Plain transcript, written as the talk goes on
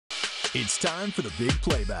It's time for the Big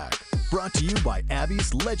Playback, brought to you by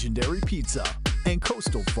Abby's Legendary Pizza and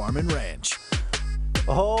Coastal Farm and Ranch.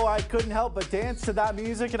 Oh, I couldn't help but dance to that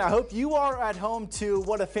music, and I hope you are at home too.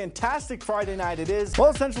 What a fantastic Friday night it is.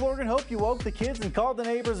 Well, Central Oregon, hope you woke the kids and called the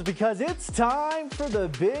neighbors because it's time for the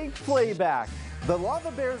Big Playback. The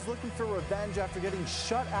Lava Bears looking for revenge after getting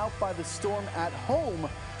shut out by the Storm at home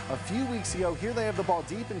a few weeks ago. Here they have the ball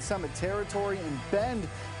deep in Summit territory, and Bend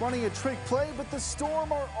running a trick play, but the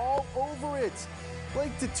Storm are all over it. Blake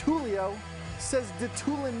DeTulio says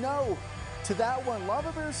DeTula no to that one.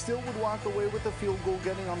 Lava Bears still would walk away with the field goal,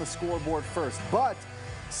 getting on the scoreboard first. But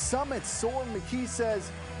Summit Soren McKee says,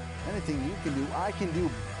 anything you can do, I can do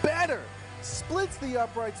better. Splits the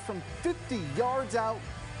uprights from 50 yards out.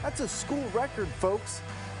 That's a school record, folks.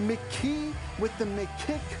 McKee with the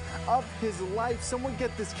McKick of his life. Someone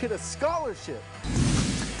get this kid a scholarship.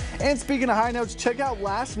 And speaking of high notes, check out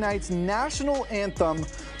last night's national anthem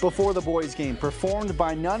before the boys game, performed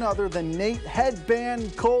by none other than Nate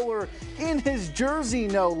Headband Kohler in his jersey,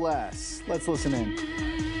 no less. Let's listen in.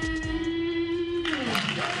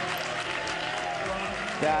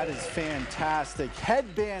 That is fantastic.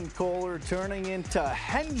 Headband Kohler turning into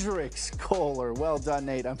Hendrix Kohler. Well done,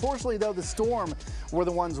 Nate. Unfortunately, though, the Storm were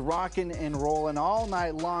the ones rocking and rolling all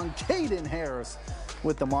night long. Caden Harris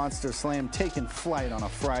with the monster slam, taking flight on a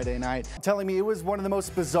Friday night. Telling me it was one of the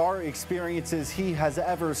most bizarre experiences he has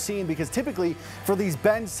ever seen, because typically for these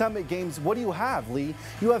Bend Summit games, what do you have, Lee?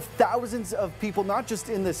 You have thousands of people, not just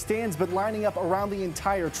in the stands, but lining up around the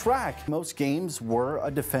entire track. Most games were a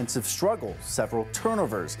defensive struggle, several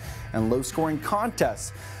turnovers, and low-scoring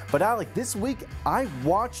contests. But Alec, this week, I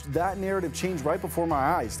watched that narrative change right before my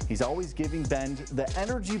eyes. He's always giving Bend the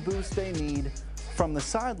energy boost they need from the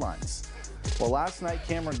sidelines. Well, last night,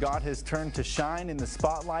 Cameron got his turn to shine in the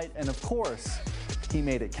spotlight, and of course, he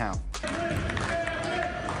made it count. Yeah!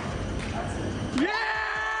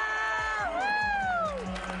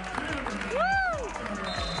 Woo!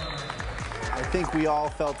 I think we all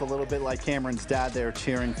felt a little bit like Cameron's dad there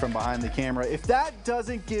cheering from behind the camera. If that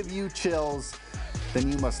doesn't give you chills, then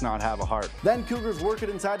you must not have a heart. Then Cougars work it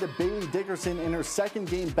inside to Bailey Dickerson in her second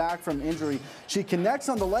game back from injury. She connects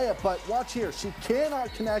on the layup, but watch here, she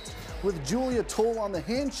cannot connect with Julia Toll on the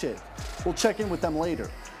handshake. We'll check in with them later.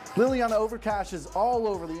 Liliana Overcash is all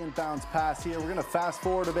over the inbounds pass here. We're gonna fast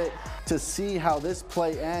forward a bit to see how this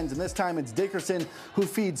play ends, and this time it's Dickerson who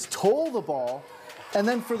feeds Toll the ball. And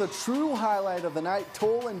then for the true highlight of the night,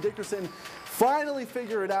 Toll and Dickerson finally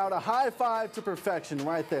figure it out. A high five to perfection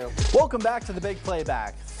right there. Welcome back to the Big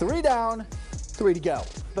Playback. 3 down, 3 to go.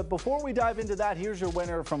 But before we dive into that, here's your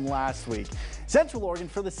winner from last week. Central Oregon,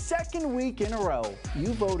 for the second week in a row,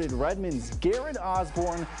 you voted Redmond's Garrett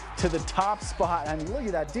Osborne to the top spot. I mean, look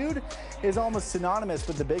at that. Dude is almost synonymous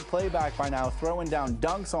with the Big Playback by now, throwing down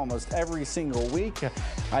dunks almost every single week.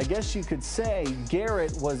 I guess you could say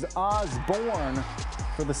Garrett was Osborne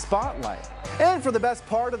for the spotlight. And for the best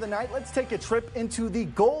part of the night, let's take a trip into the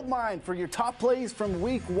gold mine for your top plays from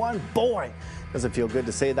week 1. Boy, does it feel good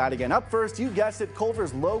to say that again. Up first, you guessed it,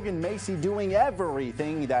 Culver's Logan Macy doing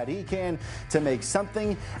everything that he can to make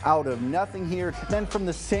something out of nothing here. Then from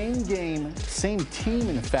the same game, same team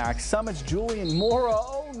in fact, Summit's Julian Mora.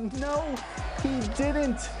 Oh no, he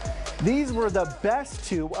didn't. These were the best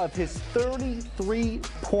 2 of his 33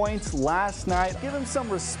 points last night. Give him some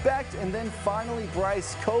respect. And then finally,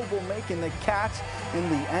 Bryce Coble making the catch in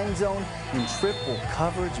the end zone in triple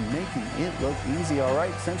coverage, making it look easy. All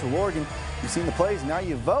right, Central Oregon, you've seen the plays, now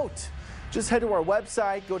you vote. Just head to our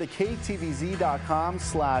website, go to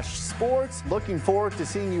ktvz.com/sports. Looking forward to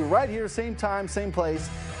seeing you right here, same time, same place.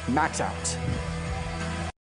 Max out.